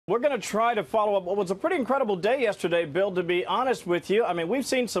We're going to try to follow up what was a pretty incredible day yesterday, Bill, to be honest with you. I mean, we've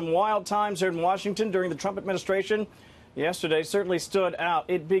seen some wild times here in Washington during the Trump administration. Yesterday certainly stood out.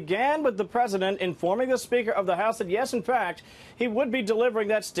 It began with the president informing the Speaker of the House that, yes, in fact, he would be delivering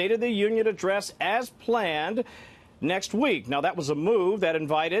that State of the Union address as planned next week. Now, that was a move that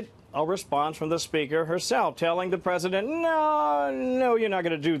invited a response from the Speaker herself, telling the president, no, you're not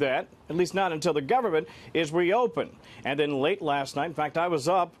going to do that, at least not until the government is reopened. And then late last night, in fact, I was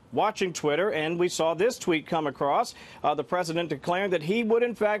up watching Twitter, and we saw this tweet come across, the president declaring that he would,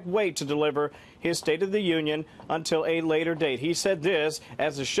 in fact, wait to deliver his State of the Union until a later date. He said this: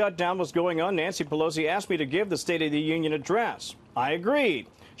 as the shutdown was going on, Nancy Pelosi asked me to give the State of the Union address. I agreed.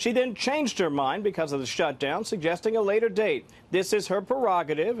 She then changed her mind because of the shutdown, suggesting a later date. This is her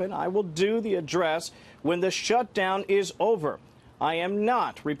prerogative, and I will do the address when the shutdown is over. I am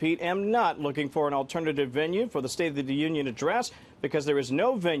not, repeat, am not looking for an alternative venue for the State of the Union address because there is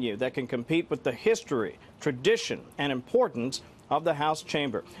no venue that can compete with the history, tradition, and importance of the House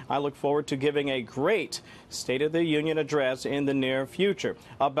chamber. I look forward to giving a great State of the Union address in the near future,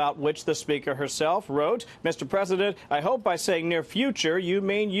 about which the Speaker herself wrote, Mr. President, I hope by saying near future you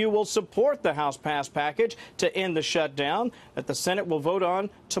mean you will support the House pass package to end the shutdown that the Senate will vote on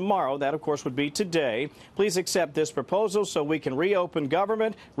tomorrow. That, of course, would be today. Please accept this proposal so we can reopen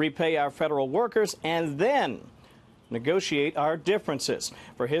government, repay our federal workers, and then negotiate our differences.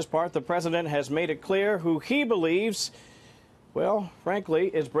 For his part, the president has made it clear who he believes, well, frankly,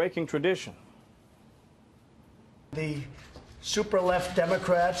 is breaking tradition. The super left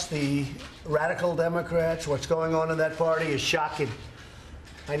Democrats, the radical Democrats, what's going on in that party is shocking.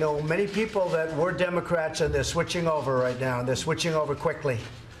 I know many people that were Democrats and they're switching over right now, and they're switching over quickly.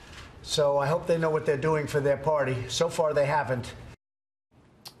 So I hope they know what they're doing for their party. So far, they haven't.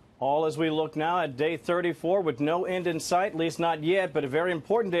 All as we look now at day 34 with no end in sight, at least not yet, but a very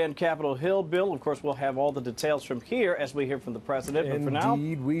important day on Capitol Hill, Bill. Of course, we'll have all the details from here as we hear from the president. Indeed, but for now,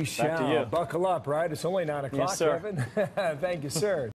 we shall. back to you. Buckle up, right? It's only 9 o'clock, yes, sir. Kevin. Thank you, sir.